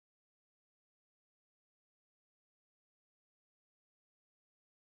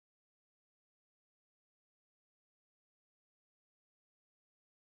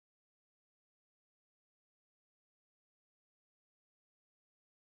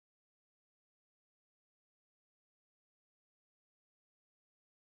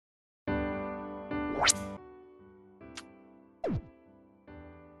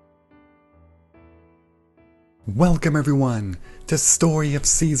Welcome everyone to Story of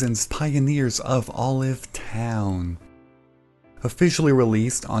Seasons Pioneers of Olive Town. Officially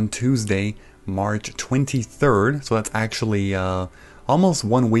released on Tuesday, March 23rd, so that's actually almost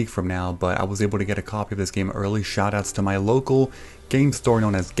 1 week from now, but I was able to get a copy of this game early. Shoutouts to my local game store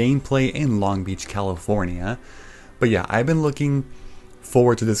known as Gameplay in Long Beach, California. But yeah, I've been looking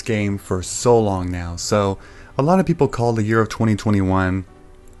forward to this game for so long now. So a lot of people call the year of 2021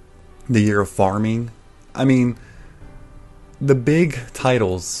 the year of farming. I mean, the big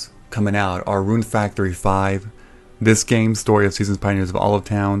titles coming out are Rune Factory 5, this game, Story of Seasons Pioneers of Olive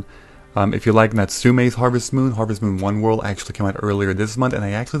Town. If you like Natsume's Harvest Moon 1 World actually came out earlier this month, and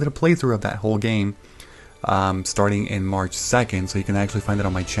I actually did a playthrough of that whole game starting in March 2nd, so you can actually find it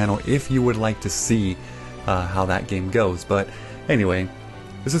on my channel if you would like to see how that game goes. But anyway,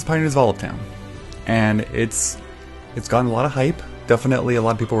 this is Pioneers of Olive Town, and it's gotten a lot of hype. Definitely a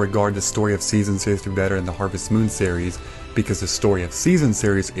lot of people regard the Story of Seasons series to be better than the Harvest Moon series, because the Story of Seasons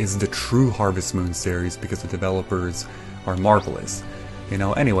series is the true Harvest Moon series, because the developers are marvelous. You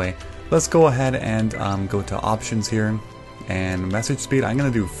know, anyway, let's go ahead and go to options here. And message speed, I'm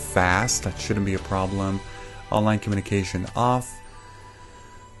going to do fast. That shouldn't be a problem. Online communication off.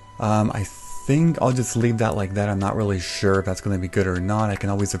 I think I'll just leave that like that. I'm not really sure if that's going to be good or not. I can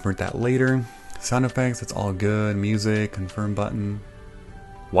always invert that later. Sound effects, it's all good. Music, confirm button.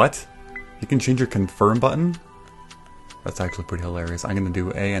 What? You can change your confirm button? That's actually pretty hilarious. I'm going to do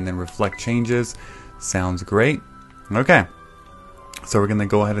A and then reflect changes. Sounds great. Okay. So we're going to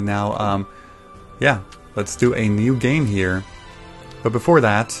go ahead and now, yeah, let's do a new game here. But before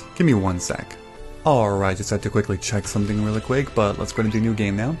that, give me 1 sec. Alright, just had to quickly check something really quick, but let's go ahead and do new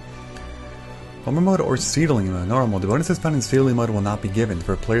game now. Normal mode or seedling mode? Normal. The bonuses found in seedling mode will not be given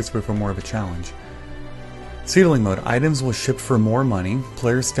for players to perform more of a challenge. Seedling mode. Items will ship for more money.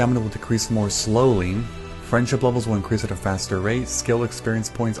 Player stamina will decrease more slowly. Friendship levels will increase at a faster rate. Skill experience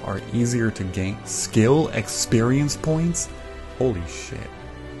points are easier to gain. Skill experience points? Holy shit.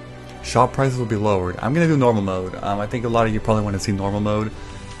 Shop prices will be lowered. I'm going to do normal mode. I think a lot of you probably want to see normal mode.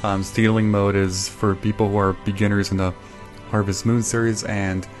 Seedling mode is for people who are beginners in the Harvest Moon series,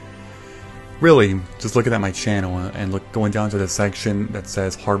 and really, just looking at my channel and going down to the section that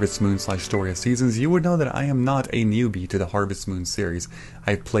says Harvest Moon / Story of Seasons, you would know that I am not a newbie to the Harvest Moon series.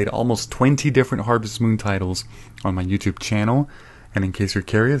 I've played almost 20 different Harvest Moon titles on my YouTube channel, and in case you're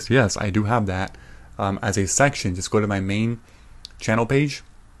curious, yes, I do have that as a section. Just go to my main channel page,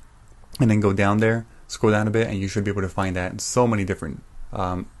 and then go down there, scroll down a bit, and you should be able to find that in so many different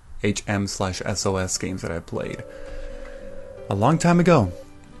HM/SOS games that I've played. A long time ago,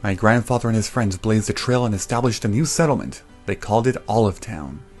 my grandfather and his friends blazed a trail and established a new settlement. They called it Olive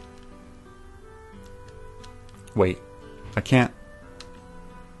Town. Wait, I can't...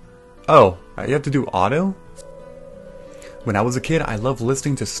 Oh, you have to do auto? When I was a kid, I loved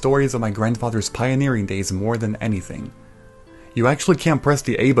listening to stories of my grandfather's pioneering days more than anything. You actually can't press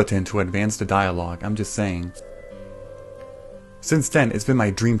the A button to advance the dialogue, I'm just saying. Since then, it's been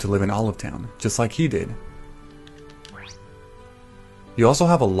my dream to live in Olive Town, just like he did. You also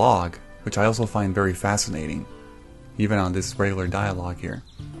have a log, which I also find very fascinating, even on this regular dialogue here.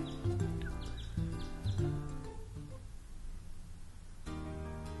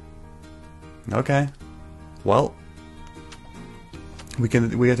 Okay, well,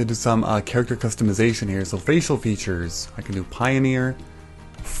 we have to do some character customization here. So facial features, I can do Pioneer,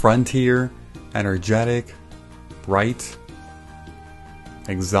 Frontier, Energetic, Bright,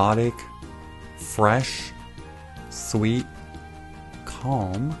 Exotic, Fresh, Sweet,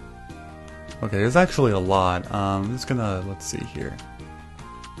 Calm. Okay, there's actually a lot. I'm just gonna, let's see here.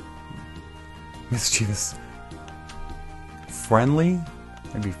 Mischievous. Friendly?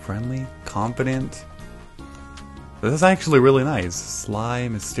 Maybe friendly? Confident? This is actually really nice. Sly,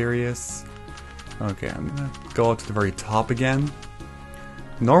 mysterious. Okay, I'm gonna go up to the very top again.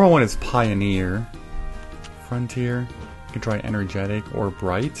 The normal one is Pioneer. Frontier. You can try Energetic or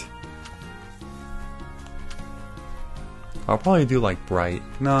Bright. I'll probably do like Bright.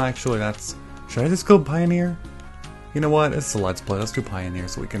 No, actually that's... Should I just go Pioneer? You know what? It's a Let's Play. Let's do Pioneer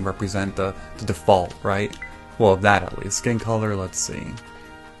so we can represent the default, right? Well, that at least. Skin color, let's see.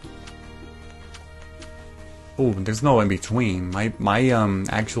 Ooh, there's no in between. My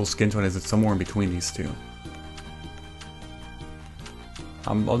actual skin tone is somewhere in between these two.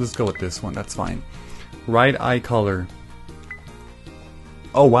 I'll just go with this one. That's fine. Right eye color.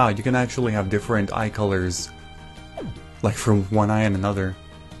 Oh wow, you can actually have different eye colors, like from one eye and another.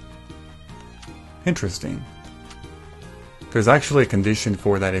 Interesting. There's actually a condition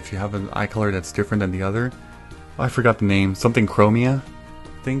for that if you have an eye color that's different than the other. Oh, I forgot the name. Something chromia,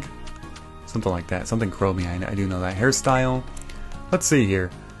 I think. Something like that. Something chromey. I do know that. Hairstyle. Let's see here.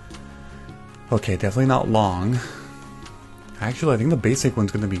 Okay, definitely not long. Actually, I think the basic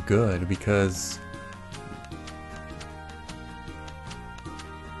one's going to be good because...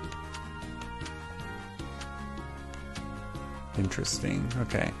 Interesting.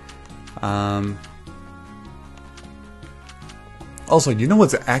 Okay. Also, you know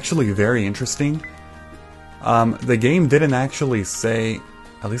what's actually very interesting? The game didn't actually say...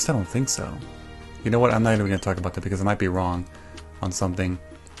 At least I don't think so. You know what? I'm not even going to talk about that because I might be wrong on something.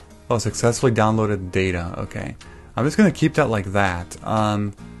 Oh, successfully downloaded data. Okay. I'm just going to keep that like that.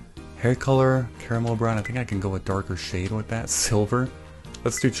 Hair color, caramel brown. I think I can go with darker shade with that. Silver.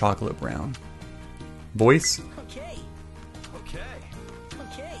 Let's do chocolate brown. Voice. Okay. Okay.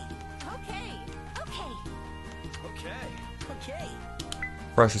 Okay. Okay. Okay. Okay. Okay.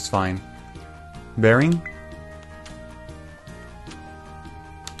 Brush is fine. Bearing.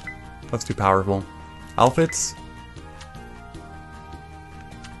 Let's do powerful. Outfits.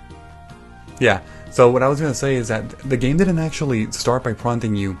 Yeah, so what I was going to say is that the game didn't actually start by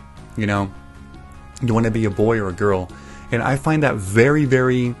prompting you, you know, you want to be a boy or a girl. And I find that very,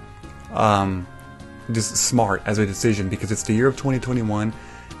 very just smart as a decision because it's the year of 2021.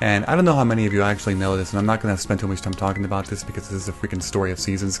 And I don't know how many of you actually know this, and I'm not going to spend too much time talking about this because this is a freaking Story of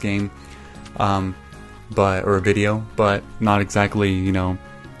Seasons game. Or a video, but not exactly, you know,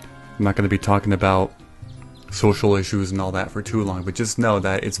 I'm not going to be talking about social issues and all that for too long, but just know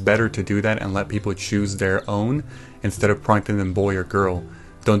that it's better to do that and let people choose their own instead of prompting them boy or girl.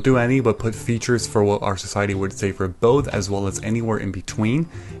 Don't do any, but put features for what our society would say for both as well as anywhere in between,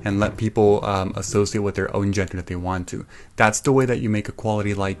 and let people associate with their own gender that they want to. That's the way that you make a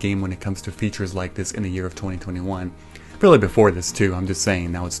quality light game when it comes to features like this in the year of 2021. Really before this too, I'm just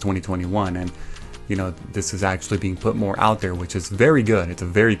saying now it's 2021 and you know, this is actually being put more out there, which is very good. It's a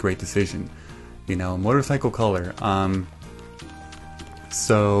very great decision. You know, motorcycle color.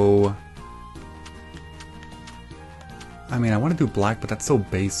 So, I mean, I want to do black, but that's so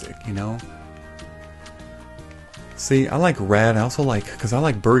basic, you know? See, I like red. I also like, because I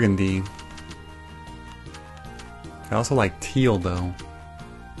like burgundy. I also like teal, though.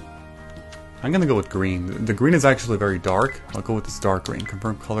 I'm gonna go with green. The green is actually very dark. I'll go with this dark green.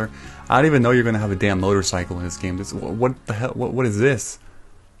 Confirm color. I don't even know you're gonna have a damn motorcycle in this game. This, what the hell? What is this?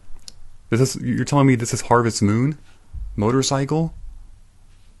 You're telling me this is Harvest Moon? Motorcycle?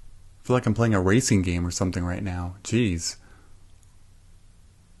 I feel like I'm playing a racing game or something right now. Jeez.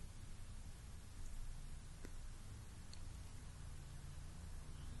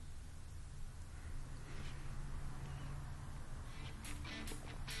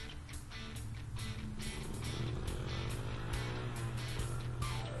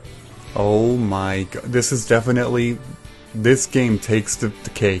 Oh my god. This is definitely... This game takes the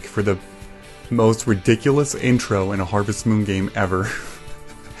cake for the most ridiculous intro in a Harvest Moon game ever.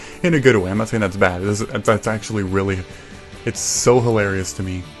 In a good way. I'm not saying that's bad. That's actually really... It's so hilarious to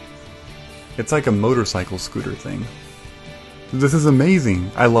me. It's like a motorcycle scooter thing. This is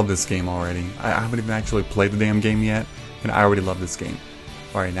amazing. I love this game already. I haven't even actually played the damn game yet, and I already love this game.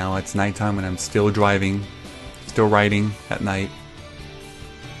 Alright, now it's nighttime and I'm still driving, still riding at night.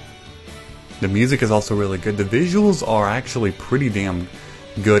 The music is also really good. The visuals are actually pretty damn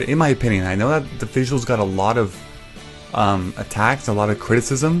good, in my opinion. I know that the visuals got a lot of attacks, a lot of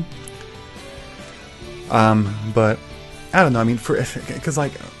criticism. But I don't know. I mean, because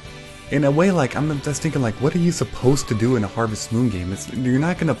like, in a way, like I'm just thinking, like, what are you supposed to do in a Harvest Moon game? You're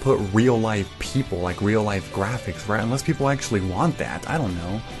not gonna put real life people, like real life graphics, right? Unless people actually want that. I don't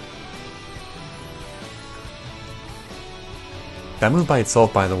know. That moved by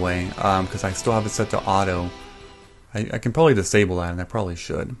itself, by the way, because I still have it set to auto. I can probably disable that, and I probably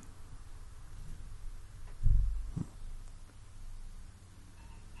should.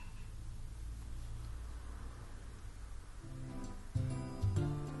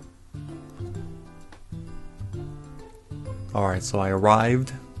 Alright, so I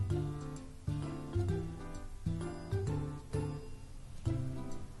arrived.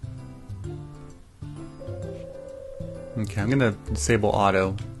 Okay, I'm gonna disable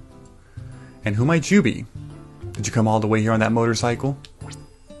auto. And who might you be? Did you come all the way here on that motorcycle?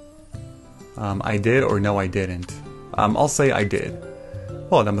 I did, or no I didn't. I'll say I did.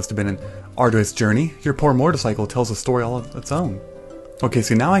 Well, that must have been an arduous journey. Your poor motorcycle tells a story all of its own. Okay,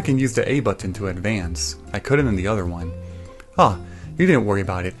 so now I can use the A button to advance. I couldn't in the other one. Ah, you didn't worry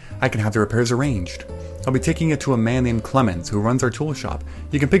about it. I can have the repairs arranged. I'll be taking it to a man named Clemens, who runs our tool shop.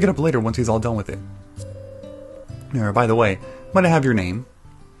 You can pick it up later once he's all done with it. By the way, might I have your name?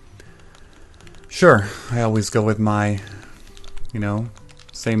 Sure, I always go with my, you know,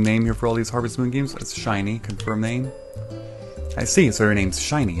 Same name here for all these Harvest Moon games. It's Shiny. Confirm name. I see, so your name's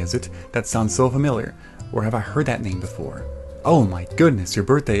Shiny, is it? That sounds so familiar. Or have I heard that name before? Oh my goodness, your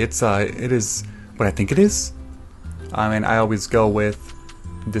birthday. It is what I think it is? I mean, I always go with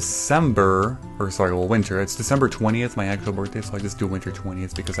winter. It's December 20th, my actual birthday, so I just do winter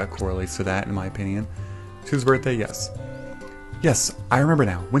 20th because that correlates to that, in my opinion. Whose birthday? Yes. Yes, I remember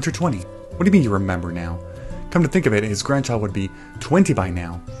now. Winter 20. What do you mean you remember now? Come to think of it, his grandchild would be 20 by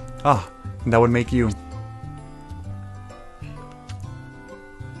now. Ah, and that would make you...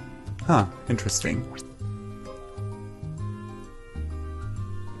 Huh, interesting.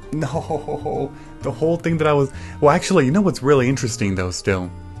 No, the whole thing that I was... Well, actually, you know what's really interesting, though, still?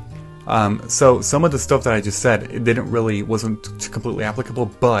 So, some of the stuff that I just said, it wasn't completely applicable,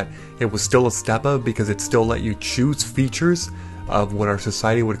 but it was still a step up because it still let you choose features of what our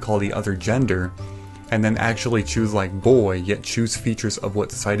society would call the other gender, and then actually choose like boy, yet choose features of what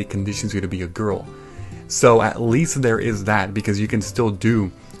society conditions you to be a girl. So at least there is that, because you can still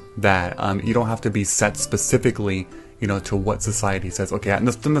do that. You don't have to be set specifically, you know, to what society says. Okay, I'm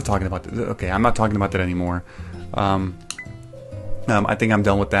not talking about that. Okay, I'm not talking about that anymore. I think I'm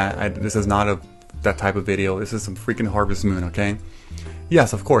done with that. This is not that type of video. This is some freaking Harvest Moon, okay?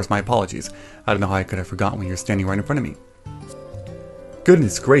 Yes, of course, my apologies. I don't know how I could have forgotten when you're standing right in front of me.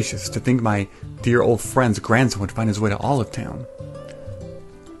 Goodness gracious, to think my dear old friend's grandson would find his way to Olive Town.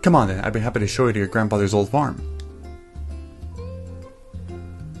 Come on then, I'd be happy to show you to your grandfather's old farm.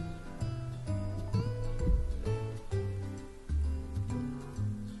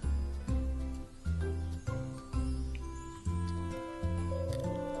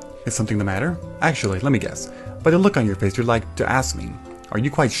 Is something the matter? Actually, let me guess. By the look on your face, you'd like to ask me, are you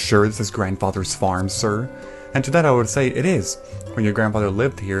quite sure this is grandfather's farm, sir? And to that I would say it is. When your grandfather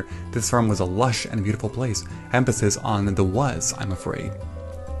lived here, this farm was a lush and beautiful place. Emphasis on the was, I'm afraid.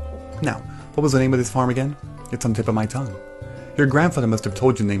 Now, what was the name of this farm again? It's on the tip of my tongue. Your grandfather must have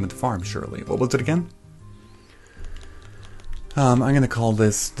told you the name of the farm, surely. What was it again? I'm gonna call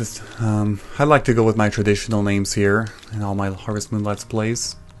this, I'd like to go with my traditional names here in all my Harvest Moon Let's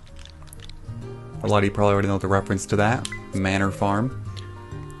Plays. A lot of you probably already know the reference to that. Manor Farm.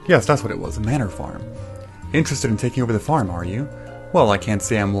 Yes, that's what it was, a Manor Farm. Interested in taking over the farm, are you? Well, I can't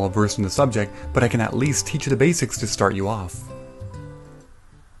say I'm well versed in the subject, but I can at least teach you the basics to start you off.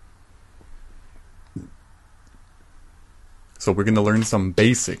 So we're gonna learn some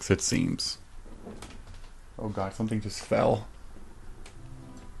basics, it seems. Oh god, something just fell.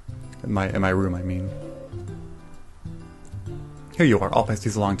 In my room, I mean. Here you are, I'll pass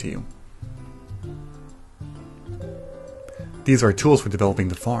these along to you. These are tools for developing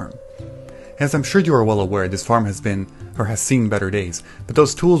the farm. As I'm sure you are well aware, this farm has seen better days, but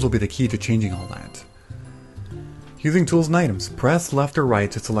those tools will be the key to changing all that. Using tools and items. Press left or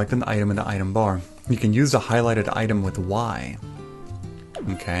right to select an item in the item bar. You can use the highlighted item with Y.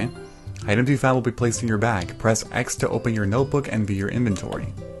 Okay. Items you found will be placed in your bag. Press X to open your notebook and view your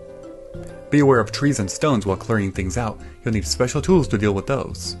inventory. Be aware of trees and stones while clearing things out. You'll need special tools to deal with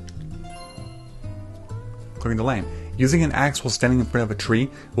those. Clearing the land. Using an axe while standing in front of a tree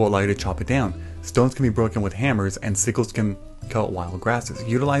will allow you to chop it down. Stones can be broken with hammers, and sickles can cut wild grasses.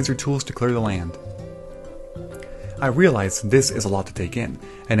 Utilize your tools to clear the land. I realize this is a lot to take in,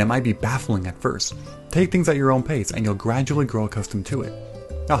 and it might be baffling at first. Take things at your own pace, and you'll gradually grow accustomed to it.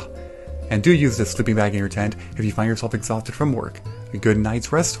 And do use this sleeping bag in your tent if you find yourself exhausted from work. A good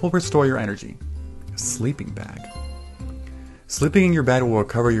night's rest will restore your energy. A sleeping bag. Sleeping in your bed will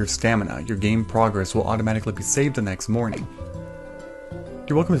recover your stamina. Your game progress will automatically be saved the next morning.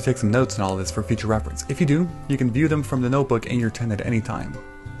 You're welcome to take some notes on all this for future reference. If you do, you can view them from the notebook in your tent at any time.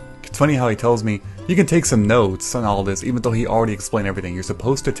 It's funny how he tells me, you can take some notes on all this even though he already explained everything. You're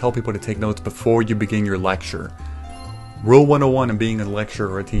supposed to tell people to take notes before you begin your lecture. Rule 101 in being a lecturer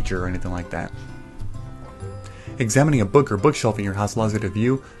or a teacher or anything like that. Examining a book or bookshelf in your house allows you to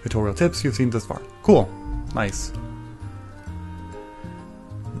view tutorial tips you've seen thus far. Cool. Nice.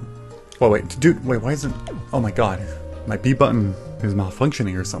 Wait, why isn't... Oh my god. My B button is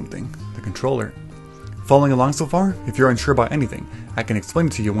malfunctioning or something. The controller. Following along so far? If you're unsure about anything, I can explain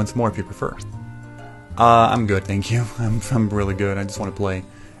it to you once more if you prefer. I'm good, thank you. I'm really good, I just want to play.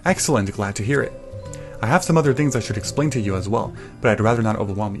 Excellent, glad to hear it. I have some other things I should explain to you as well, but I'd rather not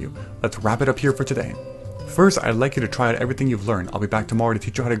overwhelm you. Let's wrap it up here for today. First, I'd like you to try out everything you've learned. I'll be back tomorrow to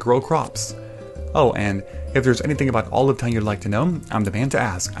teach you how to grow crops. Oh, and if there's anything about Olive Town you'd like to know, I'm the man to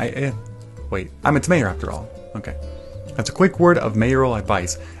ask. Wait, I'm its mayor after all. Okay. As a quick word of mayoral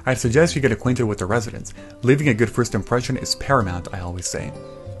advice, I'd suggest you get acquainted with the residents. Leaving a good first impression is paramount, I always say.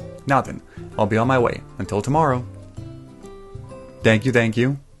 Now then, I'll be on my way. Until tomorrow. Thank you, thank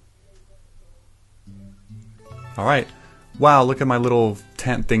you. Alright. Wow, look at my little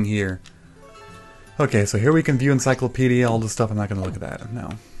tent thing here. Okay, so here we can view encyclopedia, all this stuff. I'm not going to look at that. No.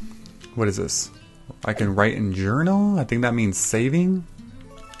 What is this? I can write in journal? I think that means saving.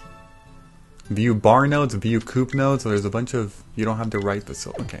 View bar notes, view coop notes. So there's a bunch of... You don't have to write this.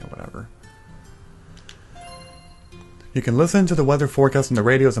 Okay, whatever. You can listen to the weather forecast on the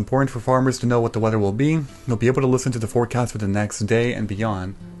radio. It's important for farmers to know what the weather will be. You'll be able to listen to the forecast for the next day and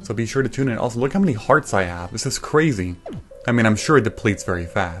beyond. So be sure to tune in. Also, look how many hearts I have. This is crazy. I mean, I'm sure it depletes very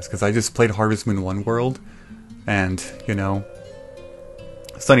fast, because I just played Harvest Moon 1 World, and, you know...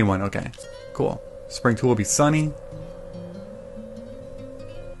 Sunny one, okay. Cool. Spring 2 will be sunny.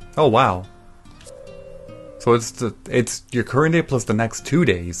 Oh, wow. So it's your current day plus the next 2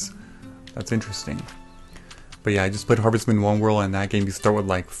 days. That's interesting. But yeah, I just played Harvest Moon 1 World, and in that game you start with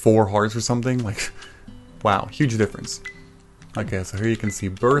like 4 hearts or something. Like, wow, huge difference. Okay, so here you can see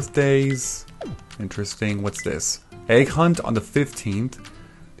birthdays. Interesting. What's this? Egg hunt on the 15th.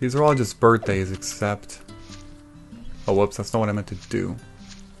 These are all just birthdays except... Oh, whoops, that's not what I meant to do.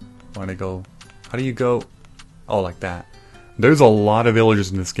 I want to go... How do you go... Oh, like that. There's a lot of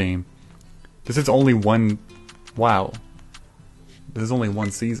villagers in this game. This is only one... Wow. This is only one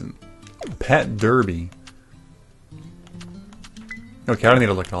season. Pet Derby. Okay, I don't need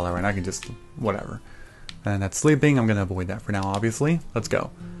to look at all that right now. I can just... Whatever. And that's sleeping. I'm going to avoid that for now, obviously. Let's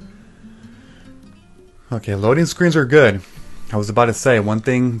go. Okay, loading screens are good. I was about to say, one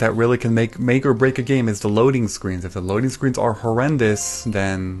thing that really can make or break a game is the loading screens. If the loading screens are horrendous,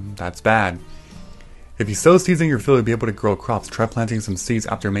 then that's bad. If you sow seeds in your field, you'll be able to grow crops. Try planting some seeds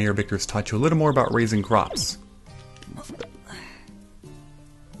after Mayor Victor's taught you a little more about raising crops.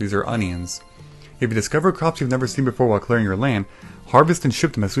 These are onions. If you discover crops you've never seen before while clearing your land, harvest and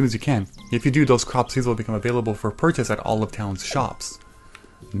ship them as soon as you can. If you do, those crop seeds will become available for purchase at all of town's shops.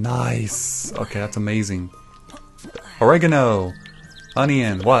 Nice. Okay, that's amazing. Oregano.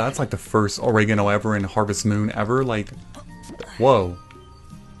 Onion. Wow, that's like the first oregano ever in Harvest Moon ever. Like, whoa.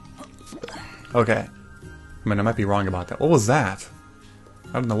 Okay. I mean, I might be wrong about that. What was that?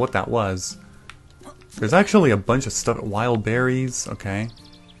 I don't know what that was. There's actually a bunch of stuff. Wild berries. Okay.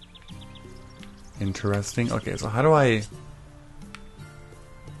 Interesting. Okay, so how do I...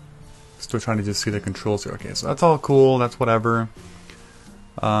 Still trying to just see the controls here. Okay, so that's all cool. That's whatever.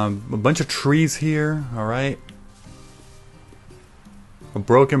 A bunch of trees here. Alright. A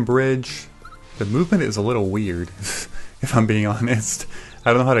broken bridge. The movement is a little weird, if I'm being honest.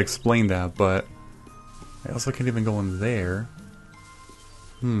 I don't know how to explain that, but... I also can't even go in there.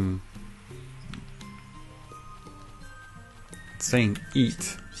 It's saying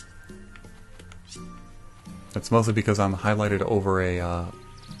eat. That's mostly because I'm highlighted over a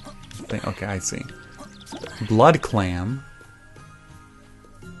thing. Okay, I see. Blood clam.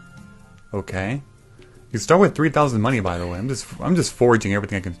 Okay. You start with 3,000 money, by the way. I'm just foraging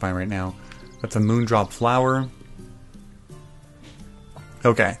everything I can find right now. That's a moondrop flower.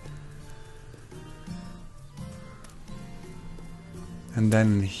 Okay. And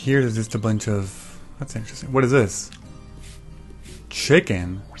then here there's just a bunch of... That's interesting. What is this?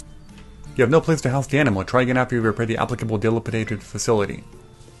 Chicken? You have no place to house the animal. Try again after you repair the applicable dilapidated facility.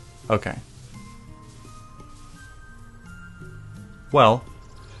 Okay. Well...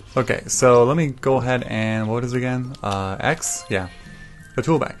 Okay, so let me go ahead and... What is it again? X? Yeah. The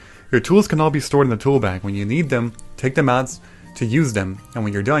tool bag. Your tools can all be stored in the tool bag. When you need them, take them out to use them. And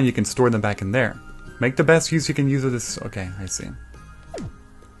when you're done, you can store them back in there. Make the best use you can use of this... Okay, I see.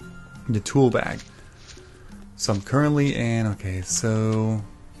 The tool bag. So I'm currently in... Okay, so...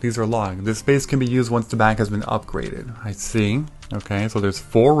 These are logged. This space can be used once the bag has been upgraded. I see. Okay, so there's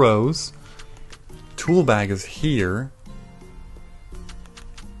 4 rows. Tool bag is here.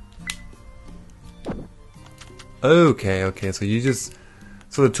 Okay, so you just...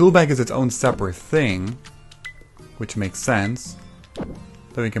 So the tool bag is its own separate thing, which makes sense.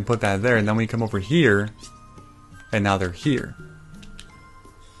 Then we can put that there, and then we come over here, and now they're here.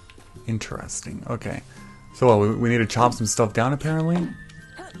 Interesting, okay. So we need to chop some stuff down, apparently?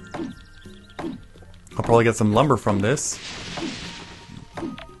 I'll probably get some lumber from this.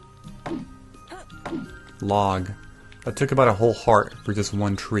 Log. That took about a whole heart for just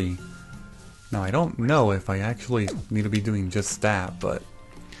one tree. Now, I don't know if I actually need to be doing just that, but...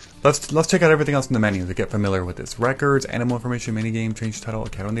 Let's check out everything else in the menu to get familiar with this. Records, animal information, minigame, change title.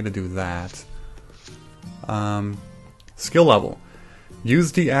 Okay, I don't need to do that. Skill level.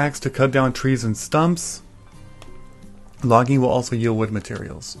 Use the axe to cut down trees and stumps. Logging will also yield wood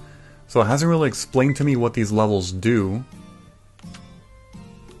materials. So it hasn't really explained to me what these levels do.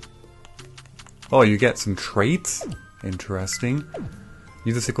 Oh, you get some traits? Interesting.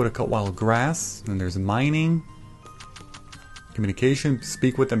 Use the sickle to cut wild grass. Then there's mining. Communication.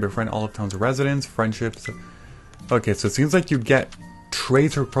 Speak with and befriend all of town's residents. Friendships. Okay, so it seems like you get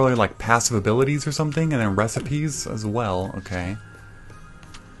traits or probably like passive abilities or something, and then recipes as well. Okay.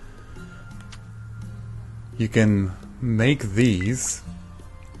 You can make these.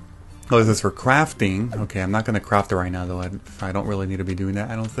 Oh, this is for crafting. Okay, I'm not going to craft it right now, though. I don't really need to be doing that,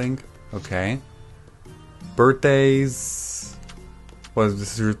 I don't think. Okay. Birthdays. Well,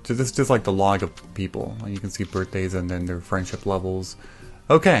 this is just like the log of people. You can see birthdays and then their friendship levels.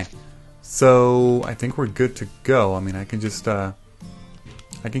 Okay. So, I think we're good to go. I mean, I can just, I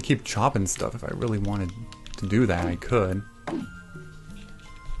can keep chopping stuff if I really wanted to do that. I could.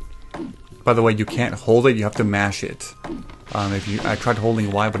 By the way, you can't hold it, you have to mash it. I tried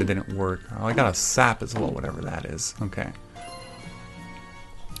holding Y, but it didn't work. Oh, I got a sap as well, whatever that is. Okay.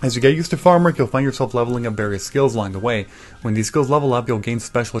 As you get used to farm work, you'll find yourself leveling up various skills along the way. When these skills level up, you'll gain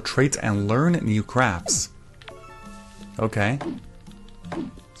special traits and learn new crafts. Okay.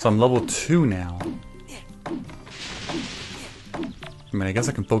 So I'm level 2 now. I mean, I guess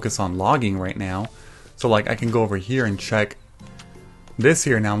I can focus on logging right now. So, like, I can go over here and check this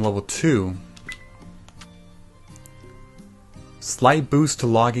here. Now I'm level 2. Slight boost to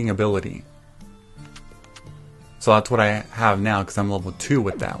logging ability. So that's what I have now because I'm level 2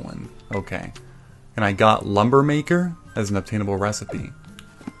 with that one. Okay. And I got Lumber Maker as an obtainable recipe.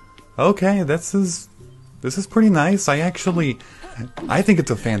 Okay, this is pretty nice. I think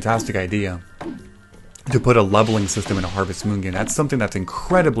it's a fantastic idea to put a leveling system in a Harvest Moon game. That's something that's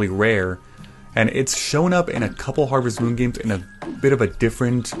incredibly rare. And it's shown up in a couple Harvest Moon games in a bit of a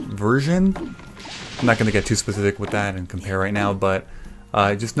different version. I'm not going to get too specific with that and compare right now, but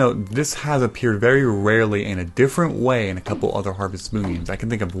just note, this has appeared very rarely in a different way in a couple other Harvest Moon games. I can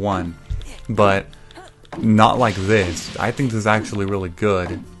think of one, but not like this. I think this is actually really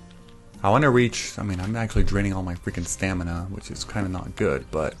good. I want to reach, I mean, I'm actually draining all my freaking stamina, which is kind of not good,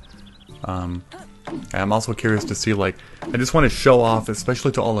 but I'm also curious to see, like, I just want to show off,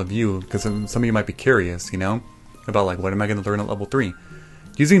 especially to all of you, because some of you might be curious, you know, about, like, what am I going to learn at level 3?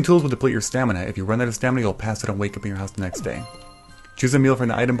 Using tools will deplete your stamina. If you run out of stamina, you'll pass it and wake up in your house the next day. Choose a meal from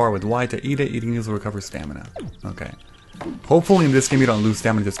the item bar with Y to eat it. Eating meals will recover stamina. Okay. Hopefully in this game you don't lose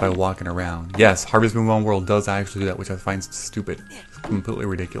stamina just by walking around. Yes, Harvest Moon 1 World does actually do that, which I find stupid. It's completely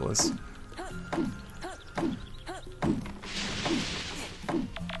ridiculous.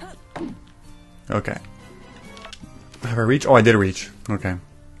 Okay. Have I reached? Oh, I did reach. Okay.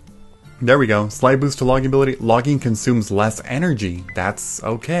 There we go. Slight boost to logging ability. Logging consumes less energy. That's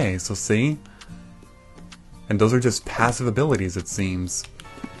okay. So see? And those are just passive abilities, it seems.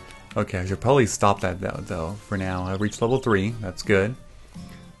 Okay, I should probably stop that though for now. I've reached level 3. That's good.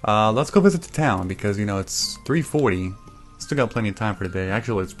 Let's go visit the town because, you know, it's 3:40. Still got plenty of time for today.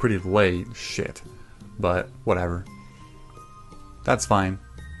 Actually, it's pretty late. Shit. But whatever. That's fine.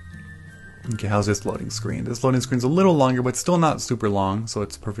 Okay, how's this loading screen? This loading screen's a little longer, but still not super long, so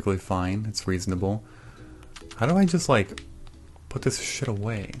it's perfectly fine. It's reasonable. How do I just, like, put this shit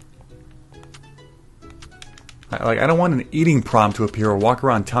away? I don't want an eating prompt to appear or walk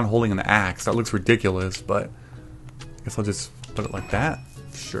around town holding an axe. That looks ridiculous, but I guess I'll just put it like that.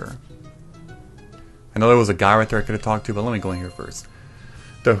 Sure. I know there was a guy right there I could have talked to, but let me go in here first.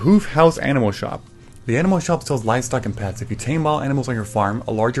 The Hoof House Animal Shop. The animal shop sells livestock and pets. If you tame wild animals on your farm,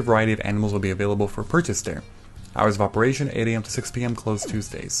 a larger variety of animals will be available for purchase there. Hours of operation, 8 AM to 6 PM, closed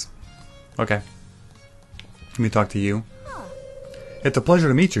Tuesdays. Okay. Let me talk to you. It's a pleasure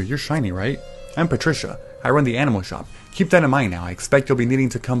to meet you. You're Shiny, right? I'm Patricia. I run the animal shop. Keep that in mind now. I expect you'll be needing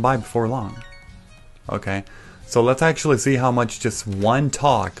to come by before long. Okay. So let's actually see how much just one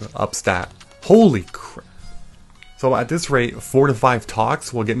talk ups that. Holy crap. So at this rate, 4 to 5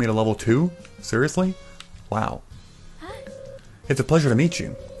 talks will get me to level 2? Seriously? Wow. It's a pleasure to meet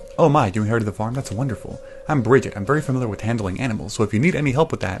you. Oh my, you inherited the farm? That's wonderful. I'm Bridget. I'm very familiar with handling animals, so if you need any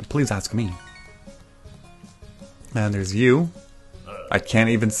help with that, please ask me. And there's you. I can't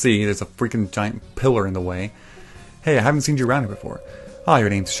even see. There's a freaking giant pillar in the way. Hey, I haven't seen you around here before. Ah, your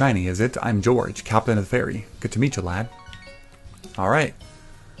name's Shiny, is it? I'm George, captain of the ferry. Good to meet you, lad. Alright.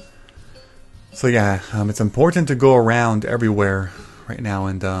 So yeah, it's important to go around everywhere right now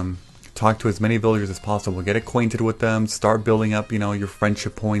and talk to as many villagers as possible. Get acquainted with them. Start building up, you know, your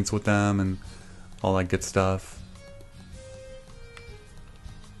friendship points with them and all that good stuff.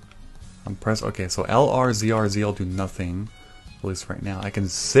 I'm pressed. Okay, so LR, ZR, ZL do nothing. At least right now. I can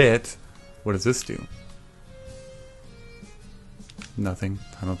sit. What does this do? Nothing,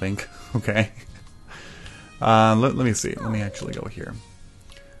 I don't think. Okay. Let me see. Let me actually go here.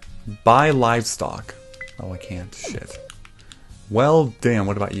 Buy livestock. Oh, I can't. Shit. Well, damn,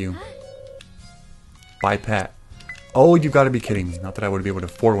 what about you? Buy pet. Oh, you gotta be kidding me. Not that I would be able to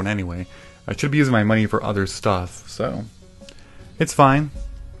afford one anyway. I should be using my money for other stuff, so... It's fine.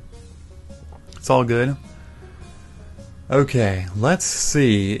 It's all good. Okay, let's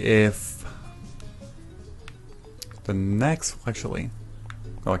see if... The next... Actually...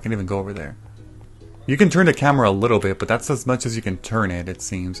 Oh, I can't even go over there. You can turn the camera a little bit, but that's as much as you can turn it, it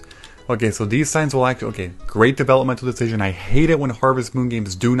seems. Okay, so these signs will actually... Okay, great developmental decision. I hate it when Harvest Moon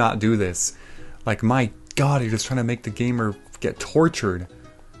games do not do this. Like, my God, you're just trying to make the gamer get tortured.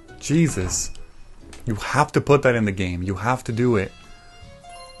 Jesus. You have to put that in the game. You have to do it.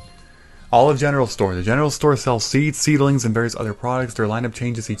 Olive General Store. The General Store sells seeds, seedlings, and various other products. Their lineup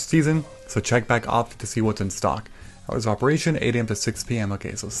changes each season, so check back often to see what's in stock. Hours of operation, 8 AM to 6 PM.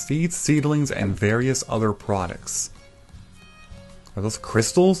 Okay, so seeds, seedlings, and various other products. Are those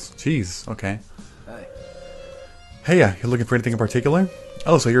crystals? Jeez, okay. Hey, you're looking for anything in particular?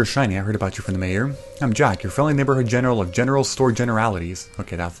 Oh, so you're Shiny. I heard about you from the mayor. I'm Jack, your friendly neighborhood general of General Store Generalities.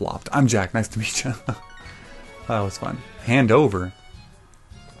 Okay, that flopped. I'm Jack. Nice to meet you. That was fun. Hand over.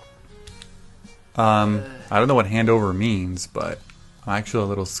 I don't know what hand over means, but I'm actually a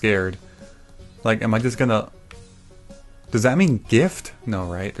little scared. Like, am I just gonna... Does that mean gift? No,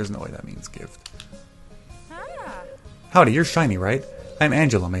 right? There's no way that means gift. Howdy, you're Shiny, right? I'm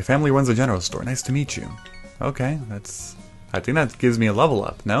Angela. My family runs a general store. Nice to meet you. Okay, that's... I think that gives me a level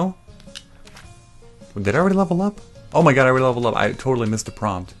up, no? Did I already level up? Oh my god, I already leveled up. I totally missed the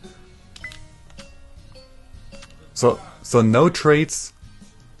prompt. So no traits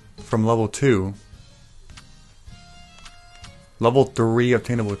from level 2. Level 3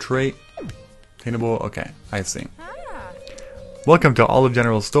 obtainable trait. Obtainable, okay, I see. Welcome to Olive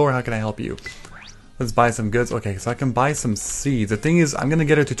General Store. How can I help you? Let's buy some goods. Okay, so I can buy some seeds. The thing is, I'm going to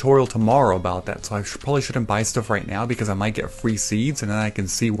get a tutorial tomorrow about that, so I probably shouldn't buy stuff right now because I might get free seeds, and then I can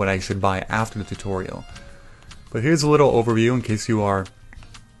see what I should buy after the tutorial. But here's a little overview in case you are,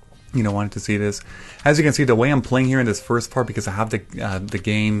 wanting to see this. As you can see, the way I'm playing here in this first part, because I have the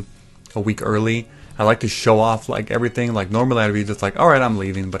game a week early, I like to show off like everything. Like normally I'd be just like, alright, I'm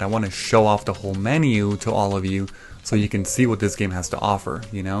leaving, but I want to show off the whole menu to all of you so you can see what this game has to offer,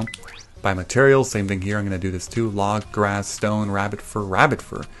 Buy materials, same thing here, I'm going to do this too. Log, grass, stone, rabbit fur. Rabbit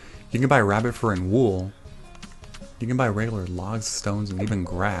fur. You can buy rabbit fur and wool. You can buy regular logs, stones, and even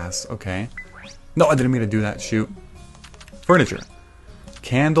grass. Okay. No, I didn't mean to do that, shoot. Furniture.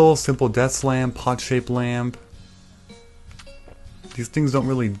 Candle, simple death lamp, pot-shaped lamp. These things don't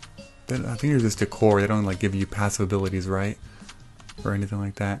really... I think they're just decor. They don't like give you passive abilities, right? Or anything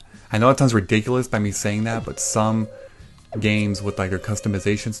like that. I know it sounds ridiculous by me saying that, but some games with like their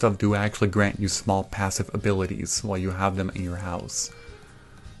customization stuff do actually grant you small passive abilities while you have them in your house.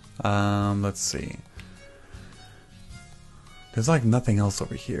 Let's see. There's like nothing else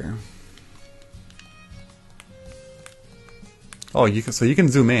over here. Oh, you can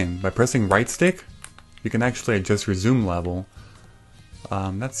zoom in by pressing right stick. You can actually adjust your zoom level.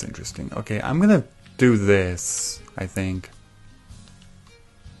 That's interesting. Okay, I'm gonna do this, I think.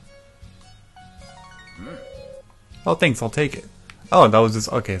 Oh, thanks, I'll take it. Oh, that was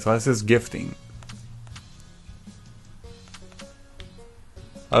just... Okay, so that's just gifting.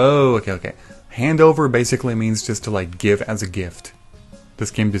 Oh, okay. Hand over basically means just to, like, give as a gift.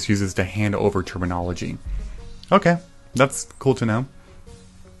 This game just uses the hand over terminology. Okay, that's cool to know.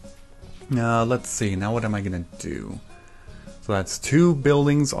 Let's see, now what am I gonna do? So that's 2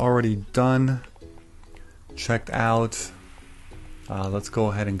 buildings already done. Checked out. Let's go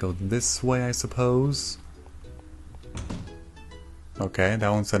ahead and go this way, I suppose. Okay, that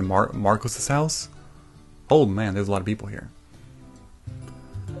one said Marcos's house. Oh man, there's a lot of people here.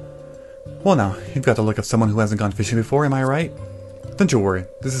 Well now, you've got the look of someone who hasn't gone fishing before, am I right? Don't you worry,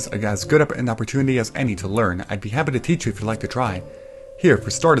 this is as good an opportunity as any to learn. I'd be happy to teach you if you'd like to try. Here,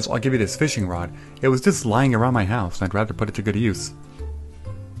 for starters, I'll give you this fishing rod. It was just lying around my house, and I'd rather put it to good use.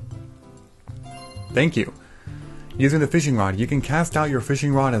 Thank you. Using the fishing rod, you can cast out your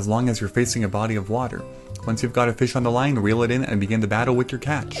fishing rod as long as you're facing a body of water. Once you've got a fish on the line, reel it in and begin the battle with your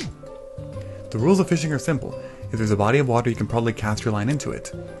catch. The rules of fishing are simple. If there's a body of water, you can probably cast your line into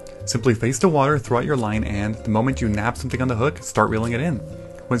it. Simply face the water, throw out your line, and the moment you nab something on the hook, start reeling it in.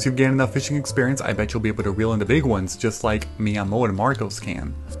 Once you've gained enough fishing experience, I bet you'll be able to reel in the big ones, just like Miyamo and Marcos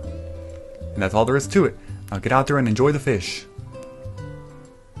can. And that's all there is to it. Now get out there and enjoy the fish.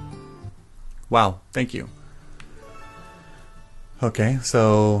 Wow, thank you. Okay,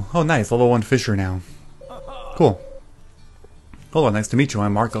 so... Oh nice, level 1 fisher now. Cool. Hello, nice to meet you.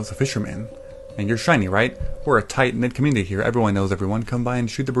 I'm Marcos, a fisherman. And you're Shiny, right? We're a tight-knit community here. Everyone knows everyone. Come by and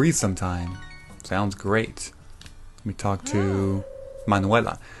shoot the breeze sometime. Sounds great. Let me talk to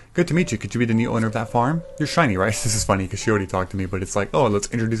Manuela. Good to meet you. Could you be the new owner of that farm? You're shiny, right? This is funny because she already talked to me, but it's like, oh, let's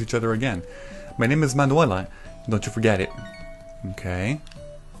introduce each other again. My name is Manuela. Don't you forget it. Okay.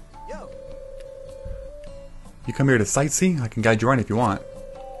 You come here to sightsee? I can guide you around if you want.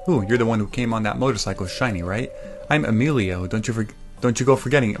 Ooh, you're the one who came on that motorcycle, shiny, right? I'm Emilio. Don't you go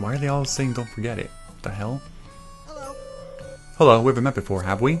forgetting it. Why are they all saying don't forget it? What the hell? Hello. Hello, we haven't met before,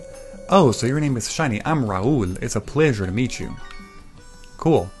 have we? Oh, so your name is Shiny. I'm Raul. It's a pleasure to meet you.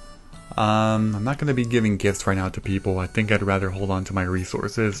 Cool. I'm not going to be giving gifts right now to people. I think I'd rather hold on to my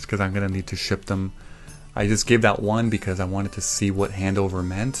resources because I'm going to need to ship them. I just gave that one because I wanted to see what handover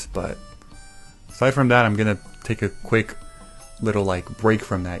meant, but aside from that, I'm going to take a quick little like break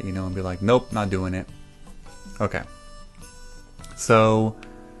from that, you know, and be like, nope, not doing it. Okay. So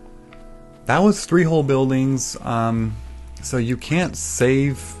that was 3 whole buildings. So you can't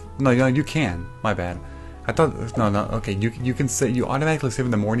save. No, you can. My bad. I thought no. Okay, you can say you automatically save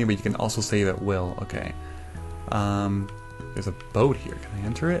in the morning, but you can also save at will. Okay. There's a boat here. Can I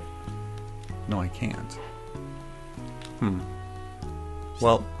enter it? No, I can't.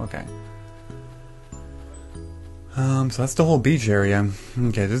 Well, okay. So that's the whole beach area.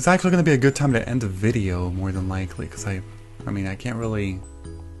 Okay, this is actually going to be a good time to end the video, more than likely, because I mean, I can't really.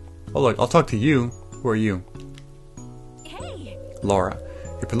 Oh look, I'll talk to you. Who are you? Hey. Laura.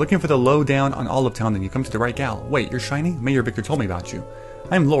 If you're looking for the lowdown on Olive Town, then you come to the right gal. Wait, you're shiny? Mayor Bicker told me about you.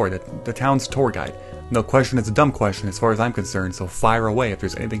 I'm Laura, the town's tour guide. No question is a dumb question as far as I'm concerned, so fire away if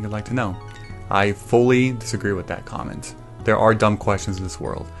there's anything you'd like to know. I fully disagree with that comment. There are dumb questions in this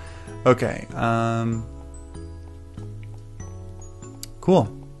world. Okay,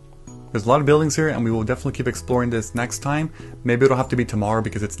 cool. There's a lot of buildings here, and we will definitely keep exploring this next time. Maybe it'll have to be tomorrow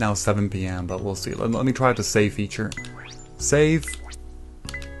because it's now 7 p.m., but we'll see. Let me try out the save feature. Save.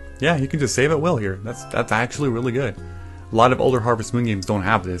 Yeah, you can just save at will here. That's actually really good. A lot of older Harvest Moon games don't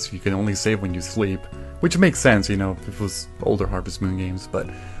have this. You can only save when you sleep, which makes sense, you know, if it was older Harvest Moon games, but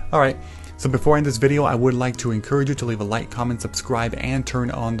alright. So before I end this video, I would like to encourage you to leave a like, comment, subscribe, and turn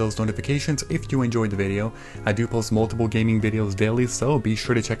on those notifications if you enjoyed the video. I do post multiple gaming videos daily, so be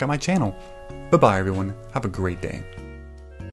sure to check out my channel. Bye-bye everyone, have a great day.